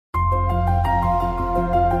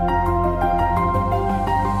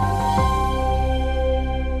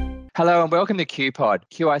Hello and welcome to QPod,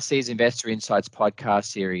 QIC's Investor Insights podcast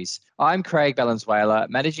series. I'm Craig Valenzuela,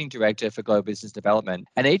 Managing Director for Global Business Development,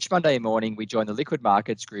 and each Monday morning we join the Liquid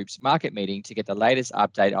Markets Group's market meeting to get the latest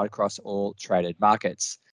update across all traded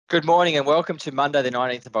markets. Good morning and welcome to Monday the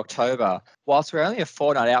 19th of October. Whilst we're only a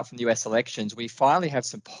fortnight out from the US elections, we finally have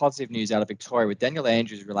some positive news out of Victoria with Daniel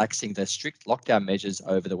Andrews relaxing the strict lockdown measures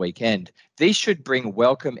over the weekend. These should bring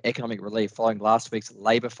welcome economic relief following last week's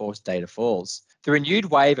labour force data falls. The renewed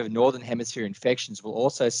wave of Northern Hemisphere infections will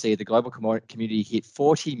also see the global community hit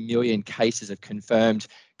 40 million cases of confirmed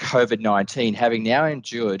COVID-19, having now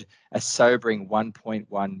endured a sobering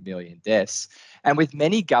 1.1 million deaths. And with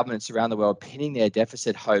many governments around the world pinning their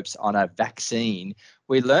deficit hopes on a vaccine,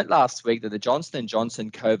 we learnt last week that the Johnson & Johnson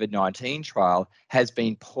COVID-19 trial has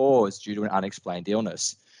been paused due to an unexplained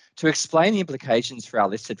illness. To explain the implications for our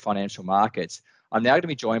listed financial markets, I'm now going to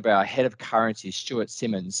be joined by our Head of Currency, Stuart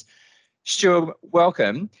Simmons. Stuart,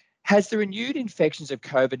 welcome. Has the renewed infections of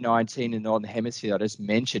COVID-19 in the Northern Hemisphere that I just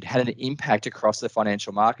mentioned had an impact across the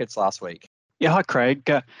financial markets last week? Yeah, hi, Craig.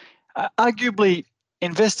 Arguably,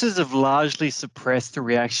 investors have largely suppressed the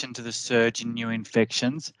reaction to the surge in new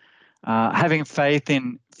infections, having faith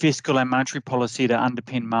in fiscal and monetary policy to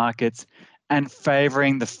underpin markets and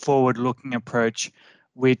favouring the forward-looking approach,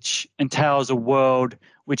 which entails a world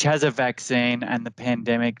which has a vaccine and the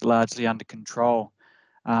pandemic largely under control.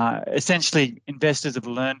 Essentially, investors have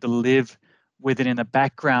learned to live with it in the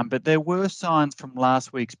background, but there were signs from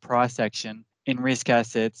last week's price action in risk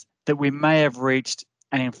assets that we may have reached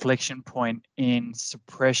an inflection point in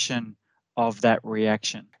suppression of that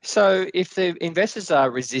reaction. So if the investors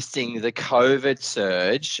are resisting the COVID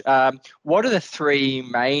surge, what are the three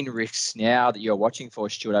main risks now that you're watching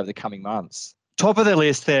for, Stuart, over the coming months? Top of the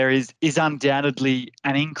list there is undoubtedly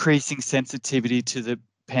an increasing sensitivity to the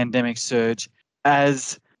pandemic surge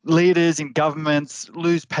as leaders in governments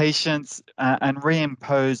lose patience and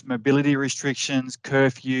reimpose mobility restrictions,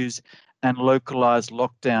 curfews, and localised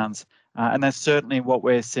lockdowns. And that's certainly what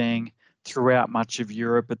we're seeing throughout much of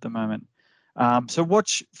Europe at the moment. So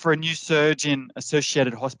watch for a new surge in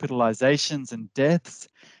associated hospitalisations and deaths,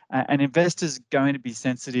 and investors are going to be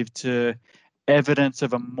sensitive to evidence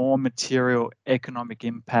of a more material economic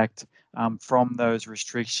impact from those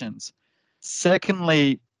restrictions.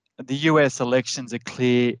 Secondly, the US election's a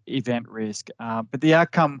clear event risk, but the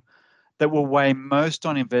outcome that will weigh most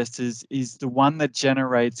on investors is the one that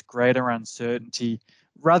generates greater uncertainty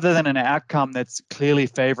rather than an outcome that's clearly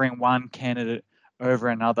favouring one candidate over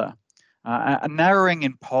another. A narrowing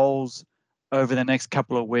in polls over the next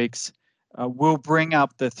couple of weeks will bring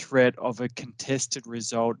up the threat of a contested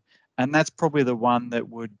result, and that's probably the one that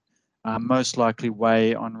would most likely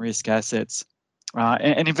weigh on risk assets.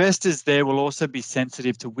 And investors there will also be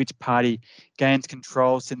sensitive to which party gains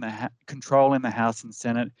control in the House and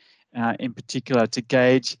Senate, in particular, to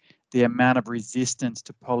gauge the amount of resistance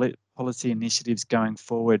to policy initiatives going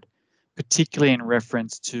forward, particularly in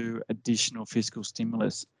reference to additional fiscal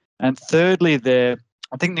stimulus. And thirdly,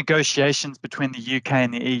 I think negotiations between the UK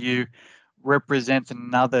and the EU represents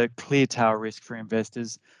another clear tail risk for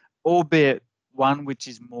investors, albeit one which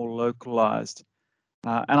is more localised.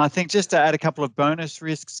 And I think just to add a couple of bonus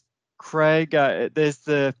risks, Craig, there's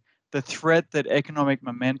the threat that economic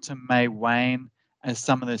momentum may wane as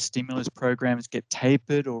some of the stimulus programs get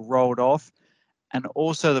tapered or rolled off, and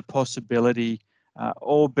also the possibility,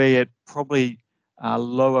 albeit probably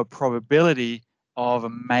lower probability, of a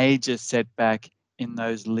major setback in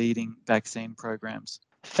those leading vaccine programs.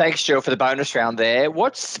 Thanks, Stuart, for the bonus round there.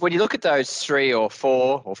 When you look at those 3 or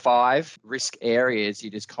 4 or 5 risk areas you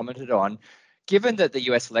just commented on, given that the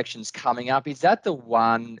US election's coming up, is that the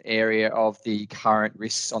one area of the current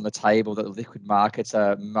risks on the table that the liquid markets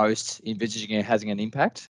are most envisaging having an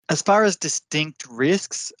impact? As far as distinct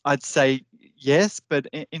risks, I'd say yes, but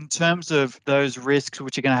in terms of those risks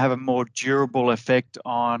which are going to have a more durable effect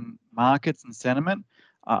on markets and sentiment,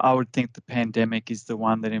 I would think the pandemic is the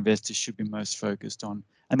one that investors should be most focused on.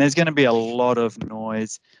 And there's going to be a lot of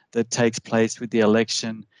noise that takes place with the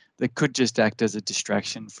election that could just act as a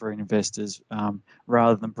distraction for investors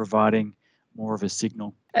rather than providing more of a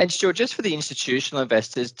signal. And Stuart, just for the institutional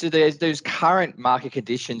investors, do those current market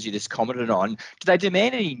conditions you just commented on, do they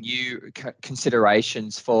demand any new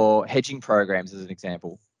considerations for hedging programs, as an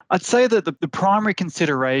example? I'd say that the primary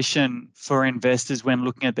consideration for investors when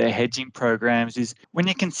looking at their hedging programs is when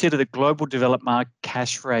you consider the global developed market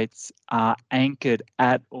cash rates are anchored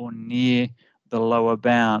at or near the lower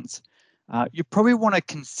bounds. You probably want to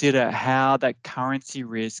consider how that currency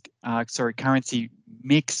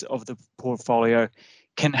mix of the portfolio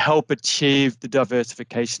can help achieve the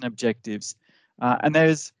diversification objectives. And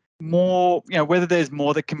there's more, whether there's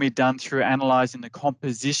more that can be done through analysing the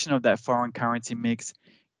composition of that foreign currency mix,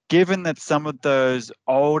 given that some of those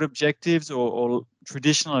old objectives or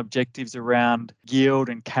traditional objectives around yield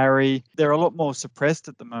and carry, they're a lot more suppressed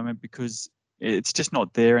at the moment because it's just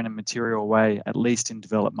not there in a material way, at least in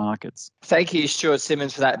developed markets. Thank you, Stuart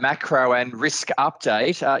Simmons, for that macro and risk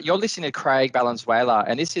update. You're listening to Craig Valenzuela,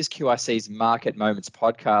 and this is QIC's Market Moments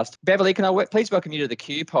podcast. Beverly, can I please welcome you to the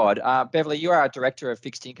Q Pod? Beverly, you are our Director of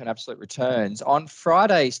Fixed Income Absolute Returns. On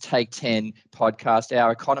Friday's Take 10 podcast,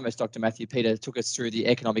 our economist, Dr. Matthew Peter, took us through the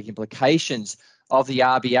economic implications of the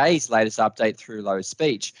RBA's latest update through Low's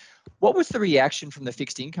speech. What was the reaction from the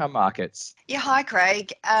fixed income markets? Yeah, hi,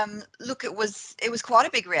 Craig. Look, it was quite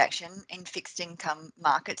a big reaction in fixed income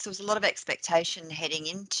markets. There was a lot of expectation heading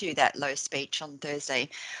into that Low speech on Thursday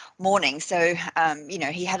morning. So,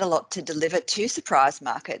 he had a lot to deliver to surprise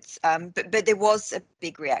markets. But there was a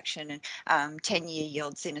big reaction, and 10-year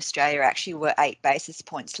yields in Australia actually were 8 basis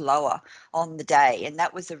points lower on the day, and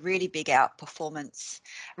that was a really big outperformance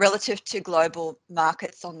relative to global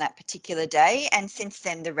markets on that particular day. And since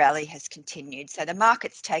then, the rally has continued. So the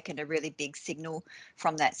market's taken a really big signal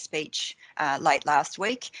from that speech late last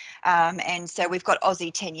week. And so we've got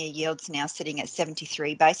Aussie 10-year yields now sitting at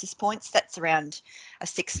 73 basis points. That's around a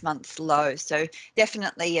 6-month low. So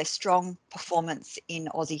definitely a strong performance in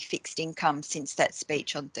Aussie fixed income since that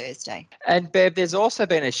speech on Thursday. And Bev, there's also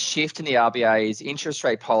been a shift in the RBA's interest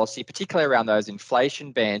rate policy, particularly around those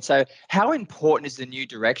inflation bands. So how important is the new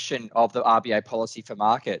direction of the RBA policy for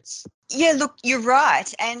markets? Yeah, look, you're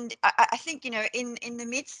right. And I think, in the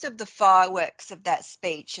midst of the fireworks of that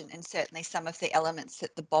speech and certainly some of the elements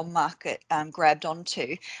that the bond market grabbed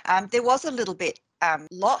onto, there was a little bit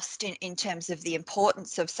lost in terms of the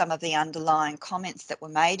importance of some of the underlying comments that were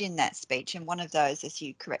made in that speech. And one of those, as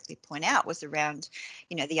you correctly point out, was around,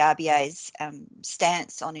 the RBA's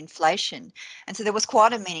stance on inflation. And so there was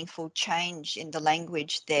quite a meaningful change in the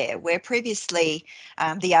language there, where previously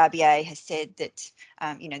the RBA has said that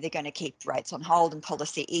they're going to keep rates on hold and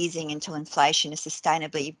policy easing until inflation is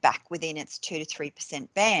sustainably back within its 2 to 3%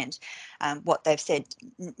 band. What they've said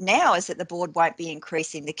now is that the board won't be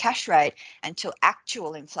increasing the cash rate until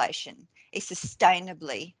actual inflation is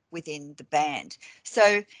sustainably within the band.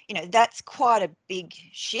 So, that's quite a big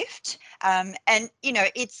shift. And,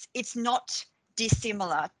 it's not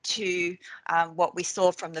dissimilar to what we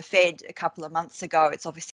saw from the Fed a couple of months ago. It's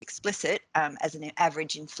obviously explicit as an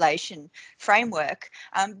average inflation framework,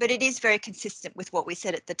 but it is very consistent with what we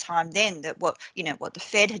said at the time then, that what the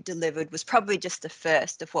Fed had delivered was probably just the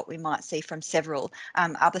first of what we might see from several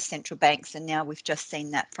other central banks, and now we've just seen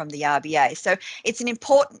that from the RBA. So it's an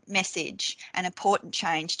important message, an important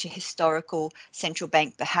change to historical central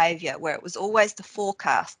bank behaviour, where it was always the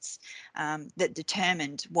forecasts that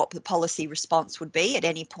determined what the policy response would be at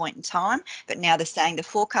any point in time. But now they're saying the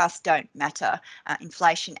forecasts don't matter.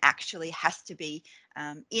 Inflation actually has to be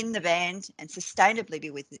in the band and sustainably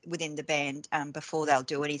be within the band before they'll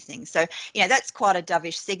do anything. So, that's quite a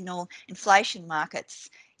dovish signal. Inflation markets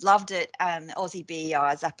loved it. Aussie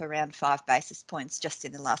BEI is up around 5 basis points just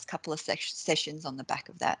in the last couple of sessions on the back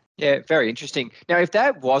of that. Yeah, very interesting. Now, if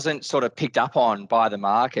that wasn't sort of picked up on by the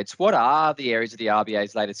markets, what are the areas of the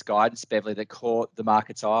RBA's latest guidance, Beverly, that caught the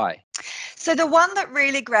market's eye? So the one that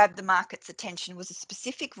really grabbed the market's attention was a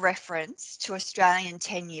specific reference to Australian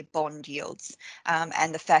 10-year bond yields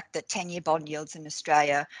and the fact that 10-year bond yields in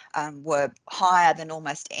Australia were higher than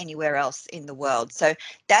almost anywhere else in the world. So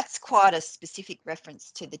that's quite a specific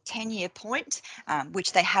reference to the 10-year point,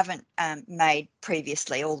 which they haven't made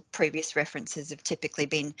previously. All previous references have typically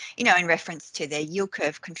been, in reference to their yield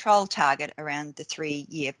curve control target around the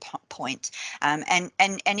 3-year point. And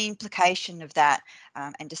implication of that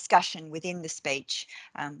and discussion within the speech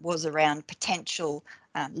was around potential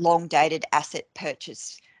long-dated asset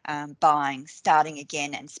purchase buying starting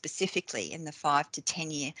again, and specifically in the 5 to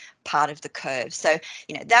 10-year part of the curve. So,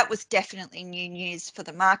 that was definitely new news for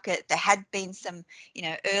the market. There had been some,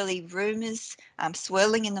 early rumours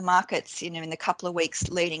swirling in the markets, in the couple of weeks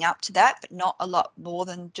leading up to that, but not a lot more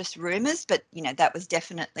than just rumours. But, that was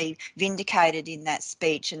definitely vindicated in that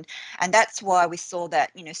speech. And that's why we saw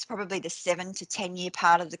that, it's probably the 7 to 10-year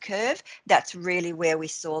part of the curve. That's really where we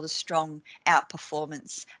saw the strong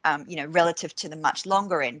outperformance, relative to the much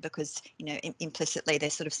longer end, because implicitly they're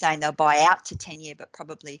sort of saying they'll buy out to 10-year, but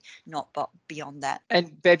probably not beyond that.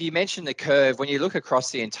 And Bev, you mentioned the curve. When you look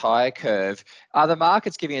across the entire curve, are the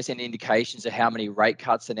markets giving us any indications of how many rate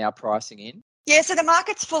cuts are now pricing in? Yeah, so the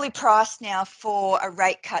market's fully priced now for a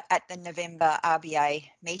rate cut at the November RBA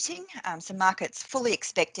meeting. So markets fully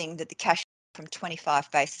expecting that the cash from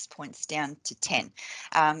 25 basis points down to 10.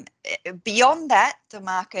 Beyond that, the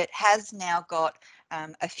market has now got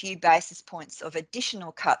a few basis points of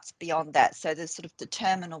additional cuts beyond that. So the sort of the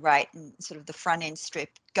terminal rate and sort of the front end strip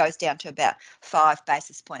goes down to about 5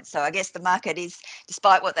 basis points. So I guess the market is,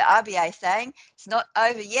 despite what the RBA is saying, it's not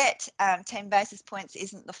over yet. 10 basis points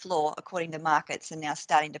isn't the floor, according to markets, and now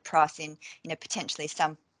starting to price in, potentially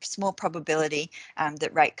some small probability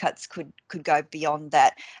that rate cuts could go beyond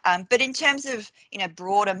that. But in terms of,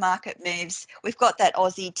 broader market moves, we've got that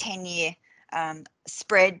Aussie 10-year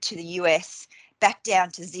spread to the US back down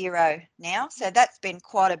to zero now. So that's been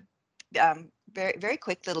quite a very, very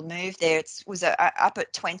quick little move there. It was up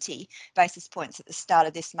at 20 basis points at the start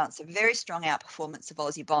of this month. So very strong outperformance of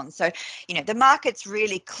Aussie bonds. So, the market's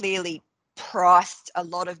really clearly priced a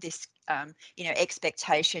lot of this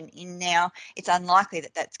expectation in now. It's unlikely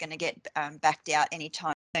that that's going to get backed out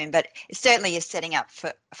anytime soon, but it certainly is setting up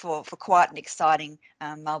for quite an exciting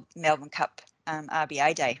Melbourne Cup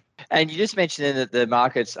RBA day. And you just mentioned then that the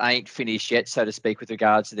markets ain't finished yet, so to speak, with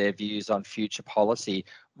regards to their views on future policy.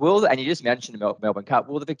 And you just mentioned the Melbourne Cup,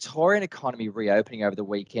 will the Victorian economy reopening over the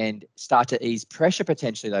weekend start to ease pressure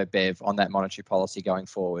potentially, though, Bev, on that monetary policy going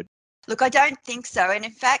forward? Look, I don't think so. And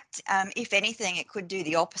in fact, if anything, it could do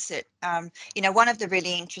the opposite. One of the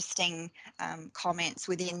really interesting comments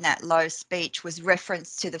within that Lowe speech was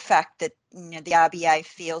reference to the fact that, the RBA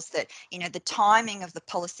feels that, the timing of the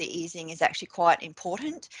policy easing is actually quite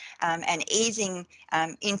important, and easing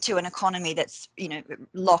into an economy that's,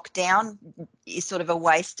 locked down is sort of a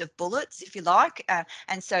waste of bullets, if you like.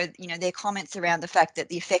 And so, their comments around the fact that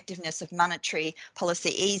the effectiveness of monetary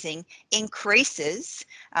policy easing increases,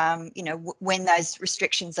 when those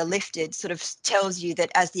restrictions are lifted, sort of tells you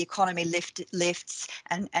that as the economy lifts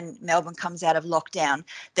and Melbourne comes out of lockdown,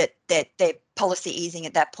 that their policy easing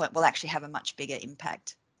at that point will actually have a much bigger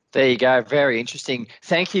impact. There you go. Very interesting.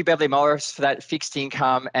 Thank you, Beverly Morris, for that fixed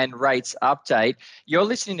income and rates update. You're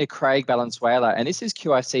listening to Craig Valenzuela, and this is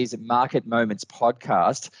QIC's Market Moments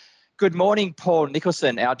podcast. Good morning, Paul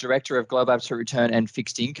Nicholson, our Director of Global Absolute Return and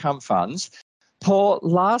Fixed Income Funds. Paul,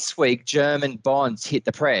 last week, German bonds hit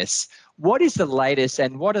the press. What is the latest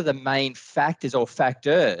and what are the main factors or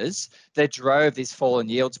factors that drove this fall in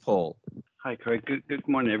yields, Paul? Hi, Craig. Good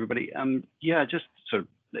morning, everybody. Just sort of,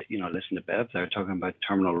 listen to Bev there talking about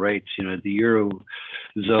terminal rates. The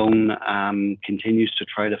Eurozone continues to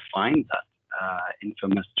try to find that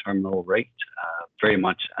infamous terminal rate, very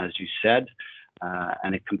much as you said,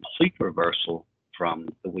 and a complete reversal from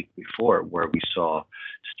the week before, where we saw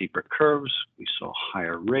steeper curves, we saw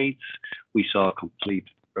higher rates, we saw a complete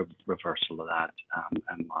reversal of that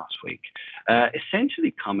last week,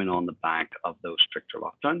 essentially coming on the back of those stricter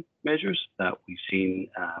lockdown measures that we've seen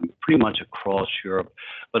pretty much across Europe,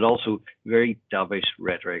 but also very dovish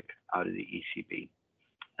rhetoric out of the ECB.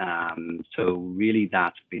 So really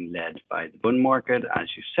that's been led by the bond market, as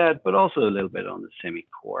you said, but also a little bit on the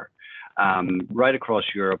semi-core. Right across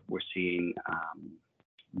Europe, we're seeing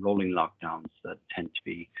rolling lockdowns that tend to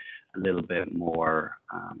be a little bit more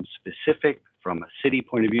specific from a city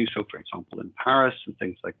point of view. So, for example, in Paris and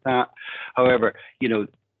things like that. However,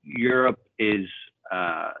 Europe is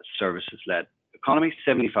a services-led economy.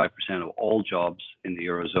 75% of all jobs in the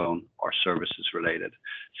Eurozone are services related.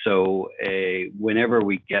 So whenever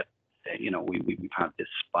we get we've had this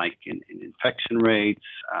spike in infection rates,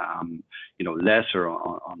 lesser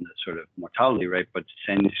on the sort of mortality rate, but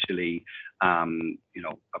essentially, a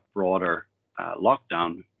broader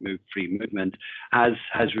lockdown, free movement has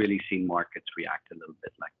really seen markets react a little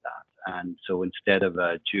bit like that. And so instead of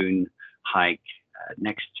a June hike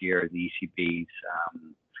next year, the ECB's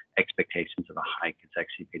expectations of a hike has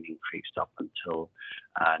actually been increased up until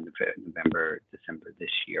November, December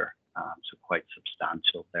this year. So quite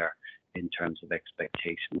substantial there in terms of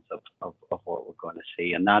expectations of what we're going to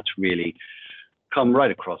see. And that's really come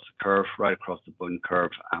right across the curve, right across the bond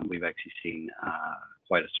curve. And we've actually seen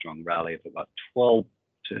quite a strong rally of about 9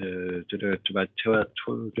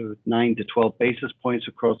 to 12 basis points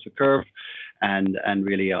across the curve, and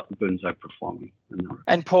really bonds outperforming.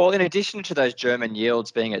 And Paul, in addition to those German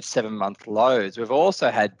yields being at 7-month lows, we've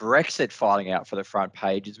also had Brexit filing out for the front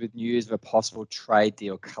pages with news of a possible trade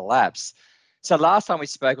deal collapse. So last time we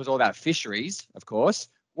spoke was all about fisheries, of course.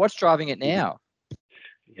 What's driving it now?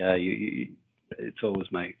 Yeah, it's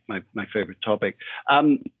always my favorite topic.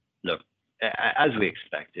 Look, as we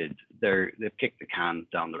expected, they've kicked the can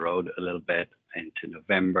down the road a little bit into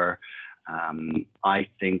November. I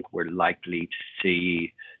think we're likely to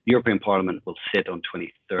see the European Parliament will sit on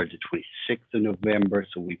 23rd to 26th of November,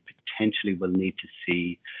 so we potentially will need to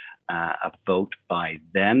see a vote by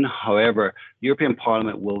then. However, the European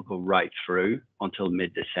Parliament will go right through until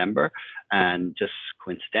mid-December, and just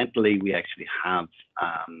coincidentally, we actually have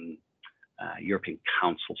European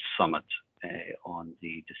Council Summit on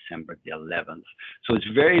the December the 11th. So it's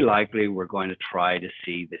very likely we're going to try to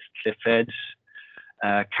see this cliff edge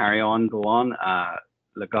go on.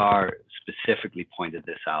 Lagarde specifically pointed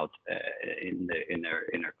this out in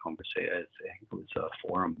her conversation. I think it was a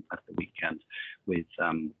forum at the weekend with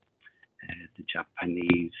the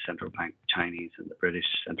Japanese central bank, Chinese, and the British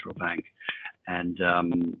central bank, and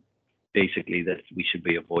basically that we should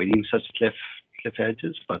be avoiding such cliff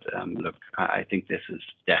edges. But look, I think this is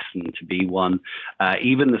destined to be one.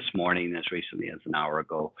 Even this morning, as recently as an hour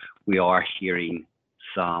ago, we are hearing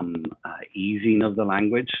some easing of the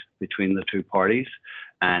language between the two parties,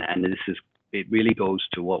 and it really goes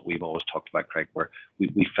to what we've always talked about, Craig, where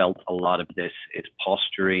we felt a lot of this is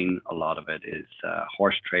posturing, a lot of it is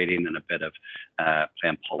horse trading, and a bit of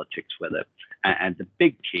playing politics with it. And the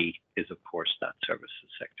big key is, of course, that services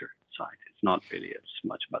sector side. It's not really as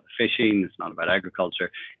much about the fishing, it's not about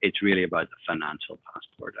agriculture, it's really about the financial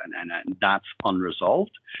passport, and that's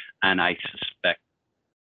unresolved, and I suspect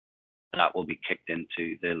that will be kicked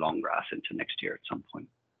into the long grass into next year at some point.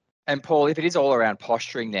 And Paul, if it is all around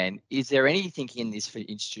posturing, then is there anything in this for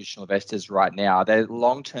institutional investors right now? Are there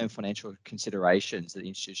long-term financial considerations that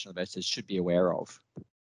institutional investors should be aware of?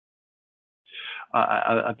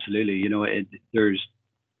 Absolutely. There's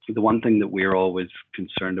the one thing that we're always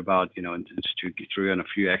concerned about, and just to get through on a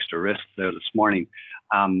few extra risks there this morning.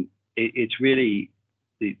 It's really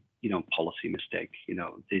the policy mistake.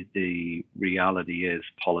 The reality is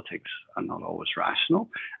politics are not always rational,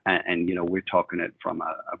 and we're talking it from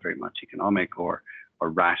a very much economic or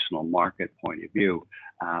rational market point of view,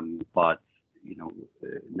 but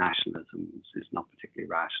nationalism is not particularly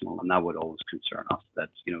rational, and that would always concern us. That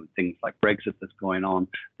things like Brexit that's going on,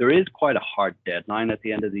 there is quite a hard deadline at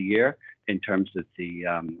the end of the year in terms of the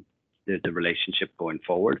relationship going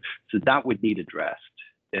forward, so that would need addressed.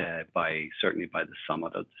 Certainly by the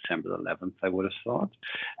summit of December the 11th, I would have thought,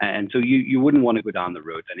 and so you wouldn't want to go down the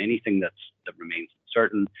road, and anything that remains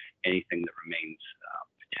uncertain, anything that remains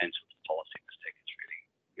potential policy mistake, is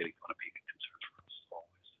really going to be a concern for us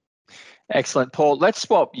always. Excellent, Paul. Let's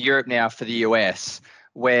swap Europe now for the US,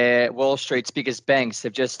 where Wall Street's biggest banks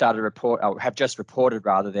have just reported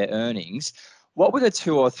their earnings. What were the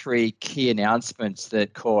 2 or 3 key announcements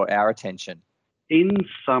that caught our attention? In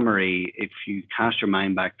summary, if you cast your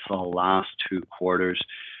mind back to the last 2 quarters,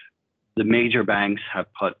 the major banks have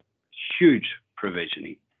put huge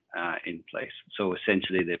provisioning in place. So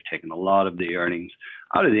essentially, they've taken a lot of the earnings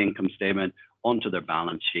out of the income statement onto their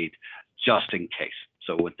balance sheet just in case.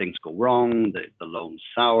 So when things go wrong, the loan's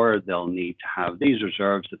sour, they'll need to have these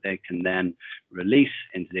reserves that they can then release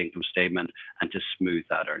into the income statement and to smooth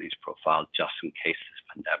that earnings profile just in case this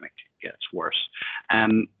pandemic gets worse.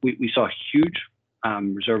 We saw huge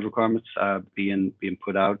reserve requirements being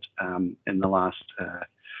put out in the last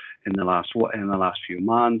few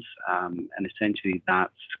months, and essentially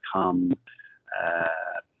that's come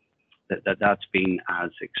that's been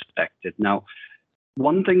as expected. Now,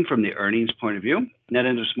 one thing from the earnings point of view, net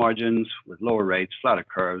interest margins with lower rates, flatter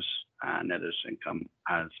curves, and net interest income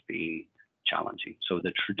has been challenging. So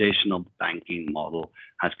the traditional banking model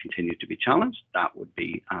has continued to be challenged. That would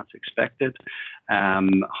be as expected.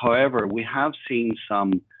 However, we have seen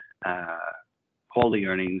some quality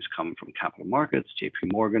earnings come from capital markets.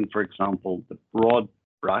 JP Morgan, for example, the broad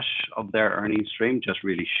brush of their earnings stream just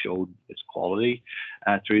really showed its quality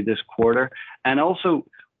through this quarter. And also,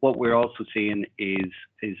 what we're also seeing is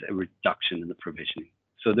a reduction in the provisioning.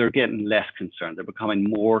 So they're getting less concerned. They're becoming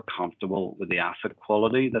more comfortable with the asset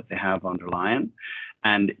quality that they have underlying.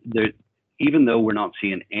 And even though we're not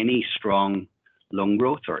seeing any strong loan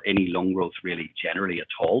growth or any loan growth really generally at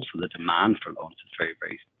all, so the demand for loans is very,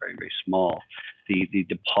 very, very, very small, the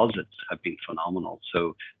deposits have been phenomenal.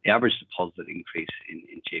 So the average deposit increase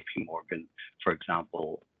in JP Morgan, for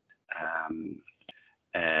example,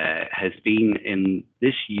 has been in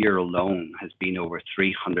this year alone has been over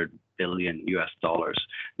 $300 billion US.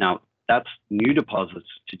 Now, that's new deposits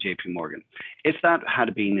to JP Morgan. If that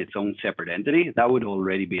had been its own separate entity, that would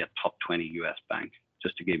already be a top 20 US bank,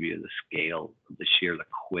 just to give you the scale of the sheer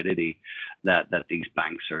liquidity that these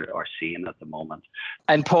banks are seeing at the moment.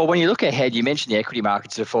 And Paul, when you look ahead, you mentioned the equity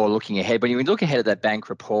markets before looking ahead. When you look ahead at that bank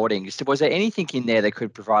reporting, was there anything in there that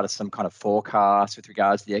could provide us some kind of forecast with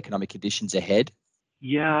regards to the economic conditions ahead?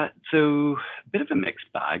 Yeah, so a bit of a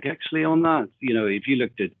mixed bag actually on that. If you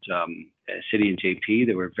looked at Citi and JP,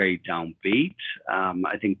 they were very downbeat.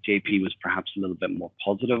 I think JP was perhaps a little bit more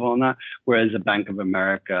positive on that, whereas the Bank of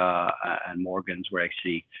America and Morgan's were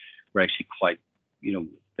actually quite, a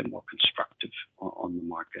bit more constructive on the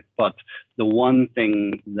market. But the one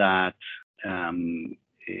thing that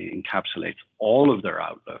encapsulates all of their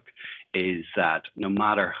outlook is that no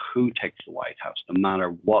matter who takes the White House, no matter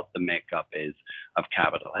what the makeup is of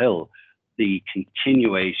Capitol Hill, the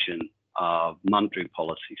continuation of monetary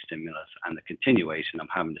policy stimulus and the continuation of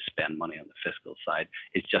having to spend money on the fiscal side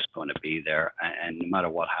is just going to be there. And no matter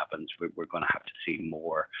what happens, we're going to have to see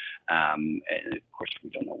more. And of course, we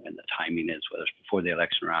don't know when the timing is, whether it's before the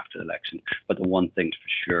election or after the election. But the one thing's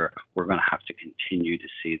for sure, we're going to have to continue to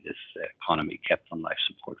see this economy kept on life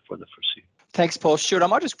support for the foreseeable. Thanks, Paul. Stuart, I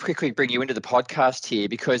might just quickly bring you into the podcast here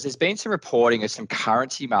because there's been some reporting of some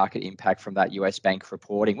currency market impact from that US bank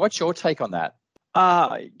reporting. What's your take on that?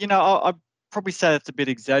 I'd probably say that's a bit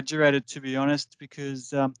exaggerated, to be honest,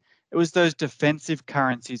 because it was those defensive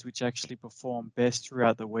currencies which actually performed best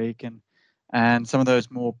throughout the week, and some of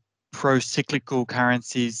those more pro-cyclical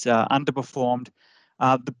currencies underperformed.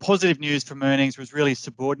 The positive news from earnings was really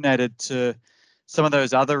subordinated to some of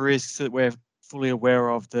those other risks that we're fully aware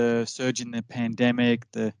of, the surge in the pandemic,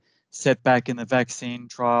 the setback in the vaccine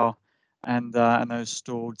trial, and those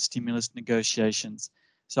stalled stimulus negotiations.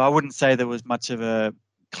 So I wouldn't say there was much of a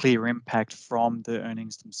clear impact from the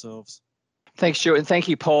earnings themselves. Thanks, Stuart. And thank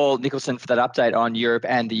you, Paul Nicholson, for that update on Europe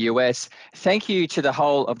and the US. Thank you to the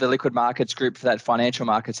whole of the Liquid Markets Group for that financial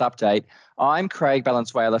markets update. I'm Craig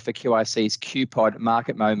Valenzuela for QIC's QPod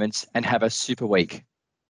Market Moments, and have a super week.